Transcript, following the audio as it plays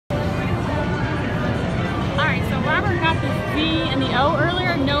Robert got the V and the O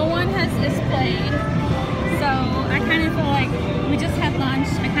earlier. No one has played. So I kind of feel like we just had lunch.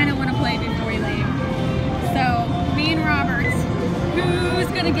 I kind of want to play before we leave. So me and Robert, who's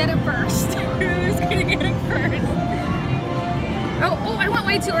going to get it first? Who's going to get it first? Oh, I went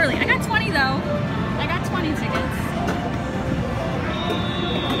way too early. I got 20 though. I got 20 tickets.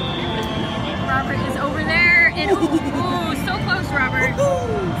 Robert is over there. And ooh, so close, Robert.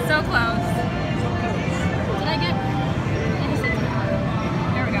 So close. Did I get?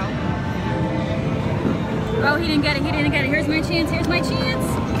 There we go. Oh, he didn't get it. He didn't get it. Here's my chance. Here's my chance.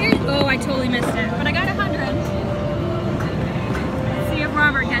 Oh, I totally missed it. But I got 100. Let's see if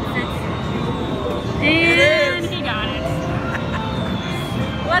Robert gets it. And he got it.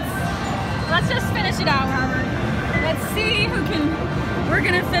 Let's just finish it out, Robert. Let's see who can. We're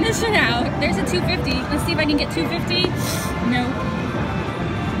gonna finish it out. There's a 250. Let's see if I can get 250. No.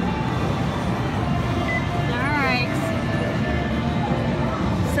 All right.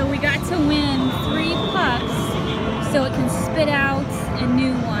 So we got to win 3 pucks, so it can spit out a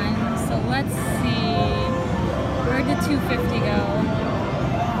new one. So let's see. Where'd the 250 go?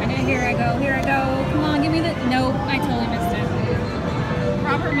 Okay, here I go. Here I go. Come on, give me the. Nope, I totally missed it.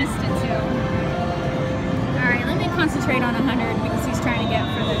 Robert missed it too. All right, let me concentrate on 100 because he's trying to get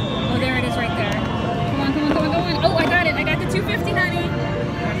for the. Oh, there it is right there. Come on, come on, come on, come on. Oh, I got it. I got the 250, honey.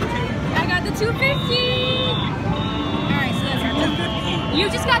 I got the 250. All right, so that's our 250. You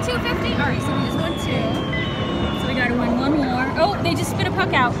just got 250? All right, so we just won 2. So we got to win 1 more. Oh, they just spit a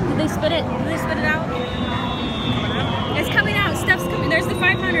puck out. Did they spit it? Did they spit it out? It's coming out. Stuff's coming. There's the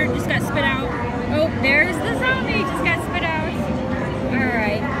 500. Just got spit out. Oh, there's the zombie. Just got spit out. All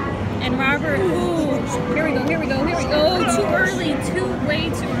right. And Robert, ooh, here we go, here we go, here we go. Oh, too early, way too early. Way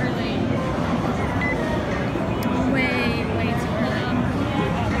too early.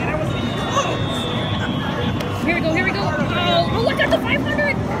 Here we go, here we go. Oh, I got the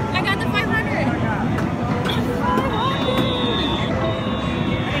 500. I got the 500.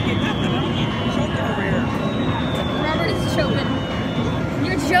 Robert is choking.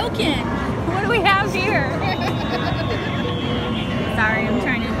 You're joking. What do we have here? Sorry, I'm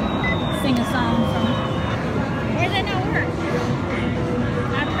trying to sing a song from. Why did that not work?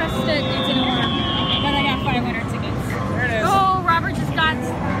 I pressed it, it didn't work. But I got 500 tickets. There it is. Oh, Robert just got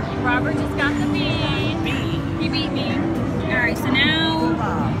the B. He beat me. Alright, so now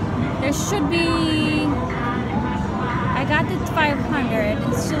there should be. I got the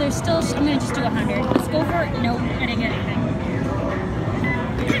 500. So there's still. I'm gonna just do 100. Let's go for it. Nope, I didn't get anything.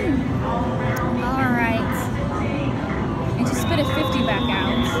 Alright. I just spit a 50 back out.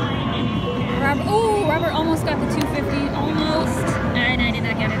 Robert almost got the 250, almost, and I did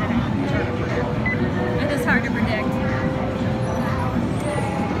not get it at all. It is hard to predict.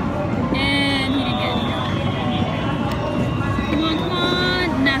 And he didn't get it. Come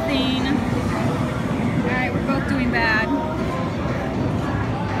on, nothing. All right, we're both doing bad.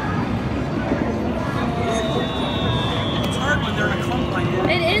 It's hard when they're in a clump like that.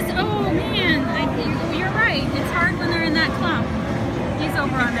 It is, oh man, you're right. It's hard when they're in that clump. He's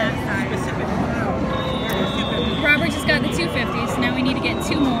over on that side. Robert just got the 250, so now we need to get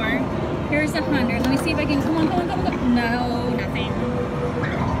 2 more. Here's 100. Let me see if I can. Come on. No, nothing.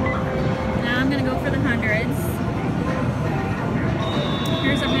 Now I'm gonna go for the hundreds.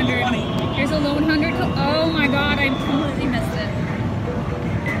 Here's 100. Here's a lone 100. Oh my God, I completely missed it.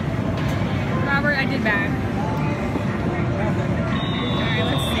 Robert, I did bad. All right,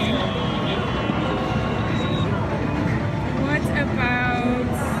 let's see. What about?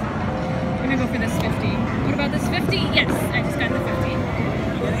 I'm gonna go for this 50. What about this 50? Yes, I just got the 50.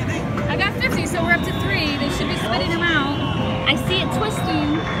 I got 50, so we're up to 3. They should be spitting them out. I see it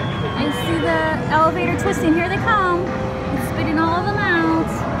twisting. I see the elevator twisting. Here they come. It's spitting all of them out.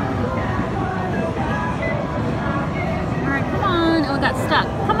 All right, come on. Oh, it got stuck.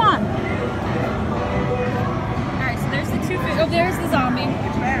 Come on. All right, so there's the 250. Oh, there's the zombie.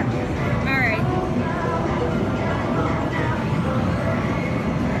 All right.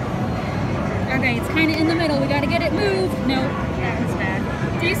 Okay, it's kind of in the middle. We got to get it moved. Nope, that was bad.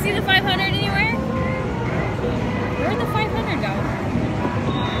 Do you see the 500 anywhere? Where'd the 500 go?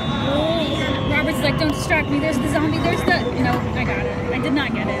 Oh, Robert's like, don't distract me. There's the zombie. There's the. Nope, I got it. I did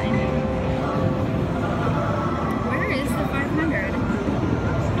not get it. Where is the 500?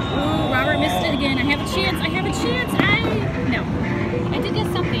 Oh, Robert missed it again. I have a chance. I have a chance. No. I did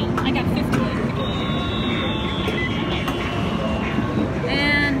get something. I got 50.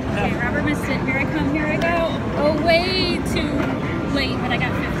 And, okay, Robert missed it. Here I come. Here I go. Oh, way too late, but I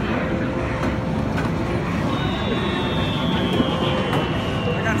got 50.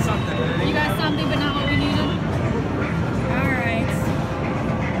 I got something. You got something, but not what we needed?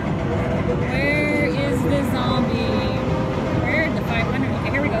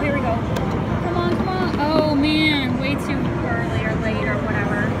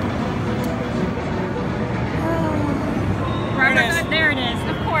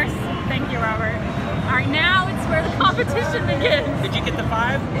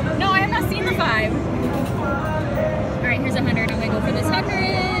 5? No, I have not seen the 5. All right, here's 100. I'm gonna go for this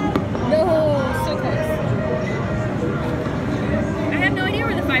 100. No, so close. I have no idea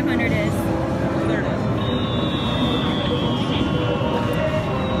where the 500 is. Oh, there it is.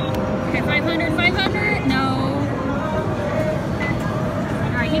 Okay, 500, 500. No.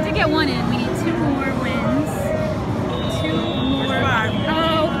 All right, he did get 1 in. We need 2 more wins. 2 more.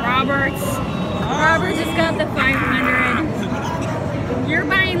 Oh, Roberts. Robert just got the 500. You're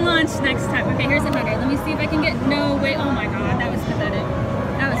buying lunch next time. Okay, here's 100. Let me see if I can get. No, wait. Oh my God, that was pathetic.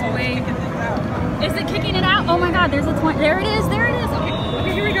 That was way. Is it kicking it out? Oh my God, there's a 20. There it is. There it is. Okay.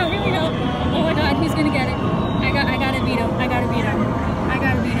 Okay, here we go. Here we go. Oh my God, who's gonna get it? I gotta beat him. I gotta beat him. I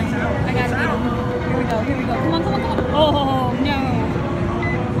gotta beat him. I gotta beat him. Here we go. Here we go. Come on, come on, come on. Oh no.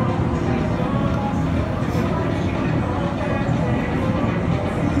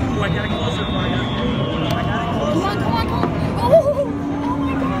 I got it closer for you. I got it closer. Come on, come on, come on. Oh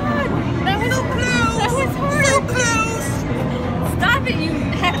my God. That was so close. That was hard. So close. Stop it, you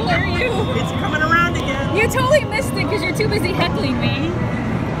heckler, you. It's coming around again. You totally missed it because you're too busy heckling me.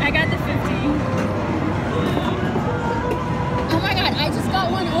 I got the 50. Oh my God, I just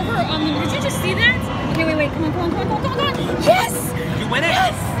got one over on the, did you just see that? Okay, wait, come on, come on, come on, come on, come on. Yes! You win it?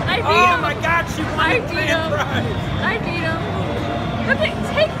 Yes! I beat him. Oh my God, she won I the beat grand him. prize. I beat him. Okay,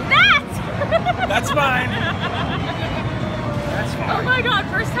 take that! That's fine. That's fine. Oh my God,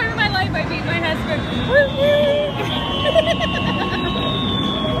 first time in my life I beat my husband. Woo-woo!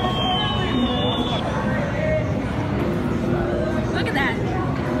 Look at that.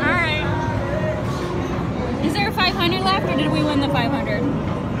 Alright. Is there a 500 left or did we win the 500?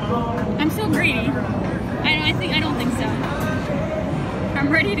 I'm so greedy. I don't think so. I'm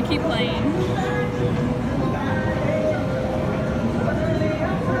ready to keep playing.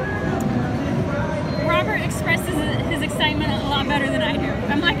 Robert expresses his excitement a lot better than I do.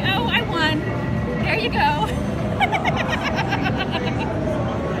 I'm like, oh, I won. There you go.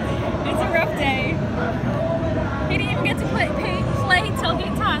 It's a rough day. He didn't even get to play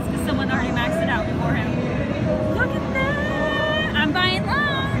tailgate toss because someone already maxed it out before him. Look at that. I'm buying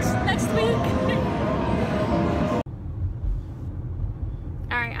lunch next week.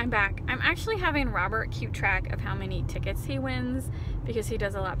 Alright, I'm back. I'm actually having Robert keep track of how many tickets he wins because he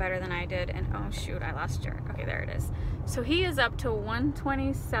does a lot better than I did. And oh shoot, I lost your. Okay, there it is. So he is up to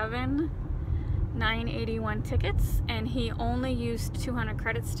 127,981 tickets, and he only used 200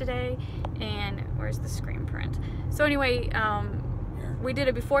 credits today. And where's the screen print? So anyway, we did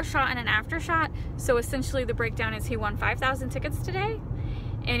a before shot and an after shot. So essentially the breakdown is he won 5,000 tickets today,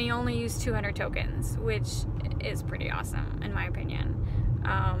 and he only used 200 tokens, which is pretty awesome in my opinion.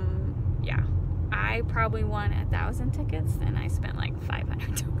 Yeah, I probably won 1,000 tickets and I spent like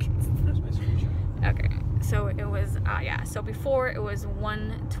 500 tokens. That's my screenshot. Okay, so it was yeah, so before it was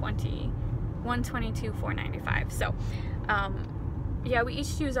 122,495. So yeah, we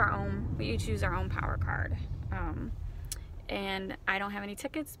each use our own power card. And I don't have any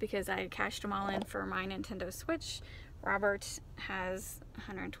tickets because I cashed them all in for my Nintendo Switch. Robert has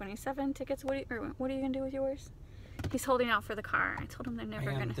 127 tickets. What are you gonna do with yours? He's holding out for the car. I told him they're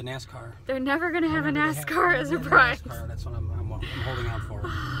never gonna. The NASCAR. They're never gonna have a NASCAR as a prize. NASCAR, that's what I'm holding out for.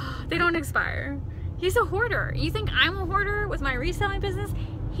 They don't expire. He's a hoarder. You think I'm a hoarder with my reselling business?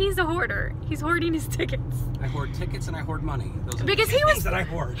 He's a hoarder. He's hoarding his tickets. I hoard tickets and I hoard money. Those are because the two things that I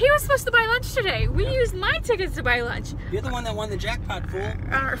hoard. He was supposed to buy lunch today. We used my tickets to buy lunch. You're the one that won the jackpot, fool.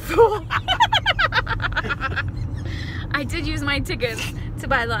 Fool. I did use my tickets to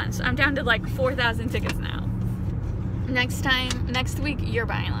buy lunch. I'm down to like 4,000 tickets now. Next week, you're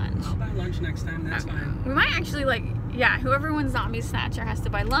buying lunch. I'll buy lunch next time, that's fine. We might actually yeah, whoever wins Zombie Snatcher has to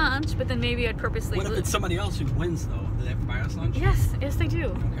buy lunch, but then maybe I'd purposely... What if it's somebody else who wins, though? Do they have to buy us lunch? Yes, they do.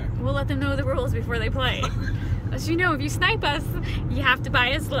 Okay. We'll let them know the rules before they play. As you know, if you snipe us, you have to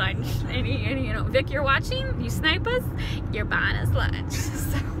buy us lunch. And you know, Vic, you're watching, you snipe us, you're buying us lunch.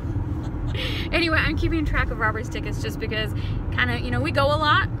 So, anyway, I'm keeping track of Robert's tickets just because kind of, you know, we go a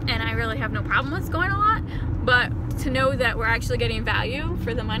lot, and I really have no problem with going a lot, but to know that we're actually getting value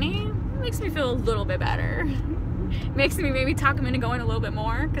for the money makes me feel a little bit better. Makes me maybe talk him into going a little bit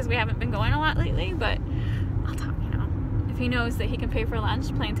more because we haven't been going a lot lately, but I'll talk, you know, if he knows that he can pay for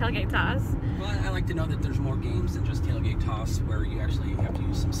lunch playing tailgate toss. Well, I like to know that there's more games than just tailgate toss where you actually have to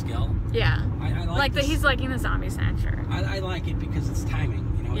use some skill. Yeah. I like that he's liking the Zombie Snatcher. I like it because it's timing,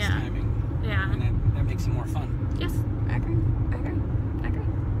 you know, it's timing. Yeah. And that makes it more fun. Yes, I agree.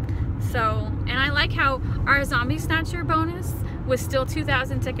 So, and I like how our Zombie Snatcher bonus was still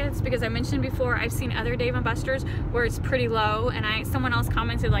 2,000 tickets because I mentioned before I've seen other Dave & Buster's where it's pretty low, and someone else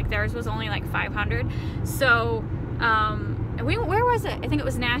commented like theirs was only like 500. So And where was it? I think it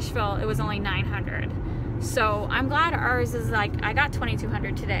was Nashville. It was only $900. So I'm glad ours is like, I got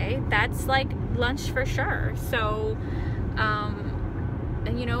 $2,200 today. That's like lunch for sure. So,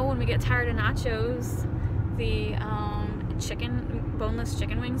 and you know, when we get tired of nachos, the boneless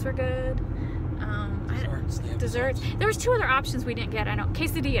chicken wings were good. Desserts. There was 2 other options we didn't get. I know,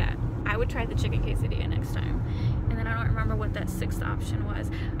 quesadilla. I would try the chicken quesadilla next time. And then I don't remember what that 6th option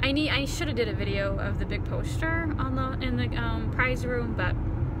was. I should have did a video of the big poster in the prize room, but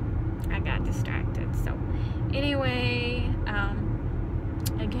I got distracted. So anyway,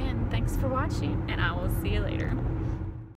 again, thanks for watching, and I will see you later.